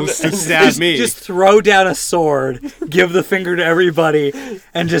around. balls to stab me. Just throw down a sword, give the finger to everybody,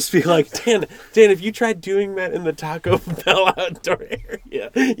 and just be like, Dan, if you tried doing that in the Taco Bell outdoor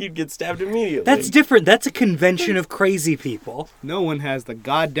area, you'd get stabbed immediately. "That's different. That's a convention of crazy people." No one has the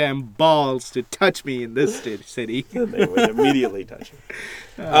goddamn balls to touch me in this city. They would immediately touch you.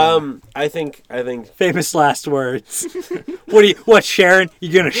 I think Famous last words. What, Sharon?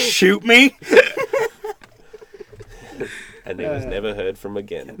 You gonna shoot me? and it was never heard from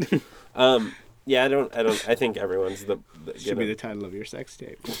again. Yeah, I think everyone's the Should be the title of your sex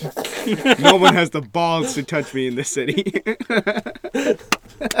tape. No one has the balls to touch me in this city.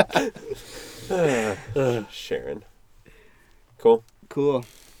 Sharon. Cool. Cool.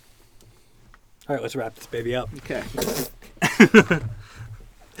 All right, let's wrap this baby up. Okay.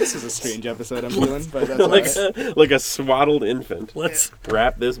 This is a strange episode I'm feeling, but that's all like right. like a swaddled infant. Let's.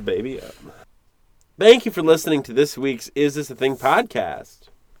 Wrap this baby up. Thank you for listening to this week's Is This a Thing podcast.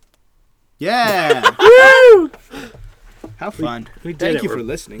 Yeah. How fun. we did Thank it. you for We're-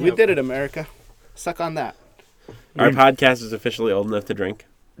 listening. We did it, America. Suck on that. Our podcast is officially old enough to drink.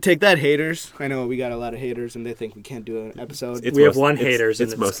 Take that, haters. I know we got a lot of haters, and they think we can't do an episode. We have one haters, and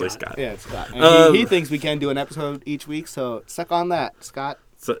It's it's mostly Scott. Scott. Yeah, it's Scott. And Um, he thinks we can do an episode each week, so suck on that, Scott.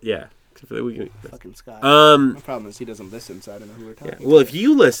 So, yeah. Except for that we can- Fucking Scott. Um. My problem is he doesn't listen, so I don't know who we're Yeah. talking Well, if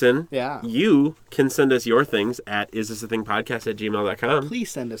you listen, Yeah. you can send us your things at isthisathingpodcast@gmail.com.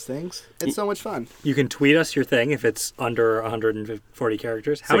 Please send us things. It's so much fun. You can tweet us your thing if it's under 140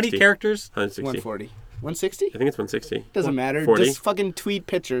 characters. How 60. many characters? 160. 140. 160? I think it's 160. Doesn't matter. 40? Just fucking tweet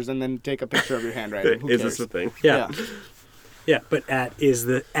pictures and then take a picture of your handwriting. Who Is cares? this a thing? Yeah. Yeah, but is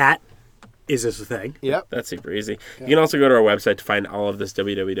this a thing? Yep. That's super easy. You can also go to our website to find all of this,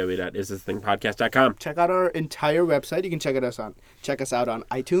 www.isthisthingpodcast.com. Check out our entire website. You can check us out on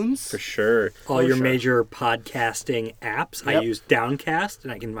iTunes. For sure. All your sure. major podcasting apps. I Yep. use Downcast,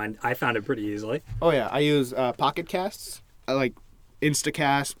 and I found it pretty easily. Oh yeah, I use Pocket Casts. I like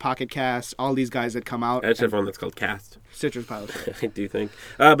Instacast, Pocket Cast, all these guys that come out. I just have one that's called Cast. Citrus Pilot. I do think.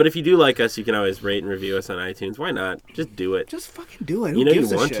 But if you do like us, you can always rate and review us on iTunes. Why not? Just do it. Just fucking do it. Who You know you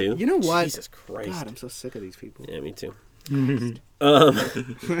gives a want shit? to. You know what? Jesus Christ. God, I'm so sick of these people. Yeah, me too.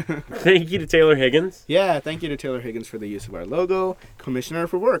 Thank you to Taylor Higgins. Yeah, thank you to Taylor Higgins for the use of our logo. Commissioner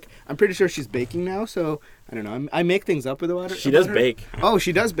for work. I'm pretty sure she's baking now, so I don't know. I make things up with her. She does about her. bake. Oh,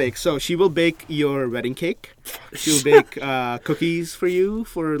 she does bake. So she will bake your wedding cake. She'll bake cookies for you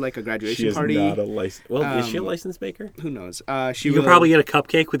for like a graduation She is party. not a licensed. Well, is she a Um, licensed baker? Who knows? She You will could probably get a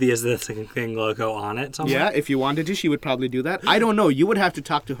cupcake with the Is This a Thing logo on it somewhere. Yeah, if you wanted to, she would probably do that. I don't know. You would have to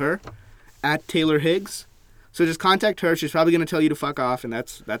talk to her at Taylor Higgs. So just contact her. She's probably going to tell you to fuck off, and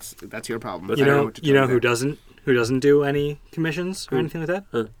that's your problem. You I don't know, what to you tell know who there. doesn't do any commissions or anything like that?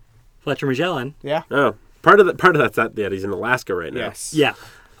 Huh. Fletcher Magellan. Yeah. Oh, part of that's that. Yeah, he's in Alaska right now. Yes. Yeah.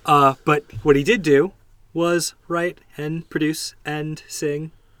 But what he did do was write and produce and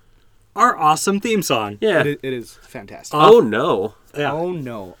sing our awesome theme song. Yeah. It is fantastic. Oh no. Yeah. Oh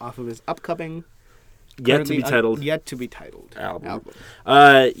no! Off of his upcoming, Yet to be currently titled yet to be titled album.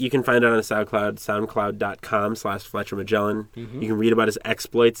 You can find it on SoundCloud, soundcloud.com/Fletcher Magellan. Mm-hmm. You can read about his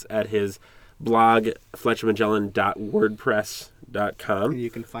exploits at his blog, fletchermagellan.wordpress.com. And you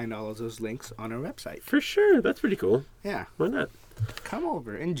can find all of those links on our website. For sure. That's pretty cool. Yeah, Why not? come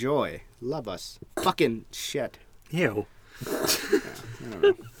over, enjoy, love us. Fucking shit. Ew. I don't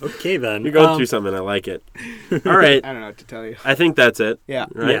know. Okay then. You're going through something. I like it. All right. I don't know what to tell you. I think that's it. Yeah.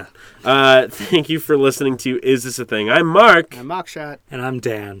 Right? Yeah. Thank you for listening to Is This a Thing? I'm Mark. I'm Mockshot. And I'm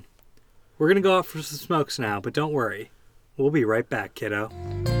Dan. We're gonna go out for some smokes now, but don't worry. We'll be right back, kiddo.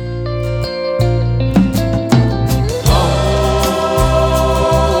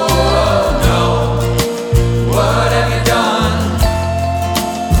 Oh,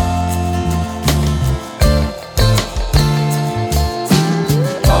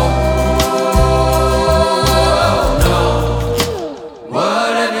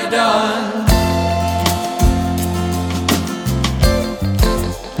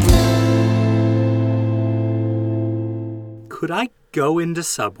 could I go into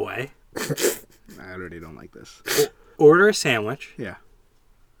Subway, I already don't like this. order a sandwich, Yeah.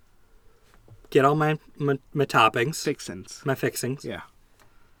 get all my toppings, Fixins. my fixings, Yeah.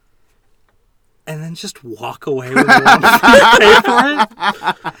 and then just walk away when I want to pay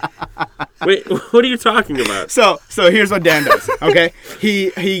for it? Wait, what are you talking about? So here's what Dan does. Okay,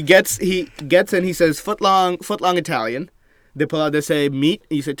 he gets and he says foot long Italian. They pull out. They say meat.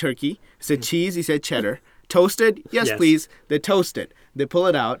 He said turkey. He said cheese. He said cheddar. Toasted. Yes, Yes. please. They toast it. They pull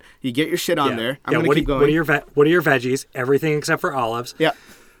it out. You get your shit on there. I'm gonna keep going. What are your veggies? Everything except for olives. Yeah.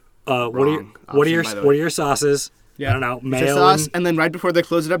 What are Wrong option, by the way. what are your sauces? Yeah. I don't know. It's a Mayo. sauce, and then right before they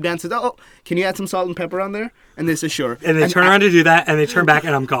close it up, Dan says, "Oh, can you add some salt and pepper on there?" And they say, "Sure." And they turn around to do that, and they turn back,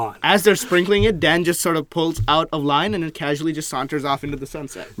 and I'm gone. As they're sprinkling it, Dan just sort of pulls out of line and then casually just saunters off into the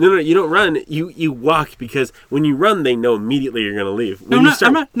sunset. No, you don't run. You walk, because when you run, they know immediately you're going to leave. No,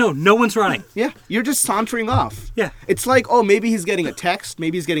 I'm not. No one's running. Yeah, you're just sauntering off. Yeah. It's like, oh, maybe he's getting a text,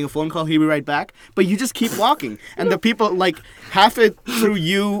 maybe he's getting a phone call, he'll be right back. But you just keep walking. And the people, like, halfway through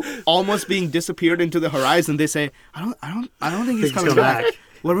you almost being disappeared into the horizon, they say, I don't think he's coming back.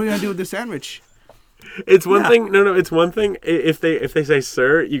 What are we going to do with the sandwich? It's one thing. No, it's one thing. If they say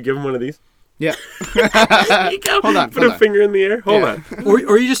sir, you give them one of these. Yeah. You go, Hold on, put hold a on. finger in the air. Hold Yeah. on.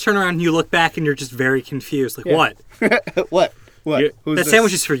 Or you just turn around and you look back and you're just very confused. Like, what? What? You- Who's That this?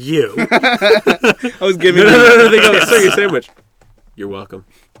 sandwich is for you. I was giving No. They go, sir, your sandwich. You're welcome.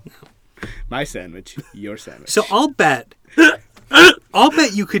 my sandwich, your sandwich. So I'll bet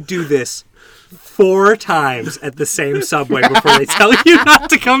you could do this 4 times at the same Subway before they tell you not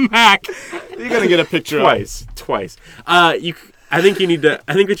to come back. You're going to get a picture Twice. I think you need to.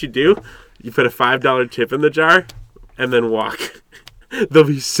 I think what you do, you put a $5 tip in the jar, and then walk. They'll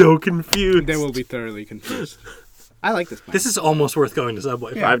be so confused. They will be thoroughly confused. I like this plan. This is almost worth going to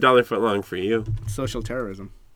Subway. Yeah. $5 foot long for you. Social terrorism.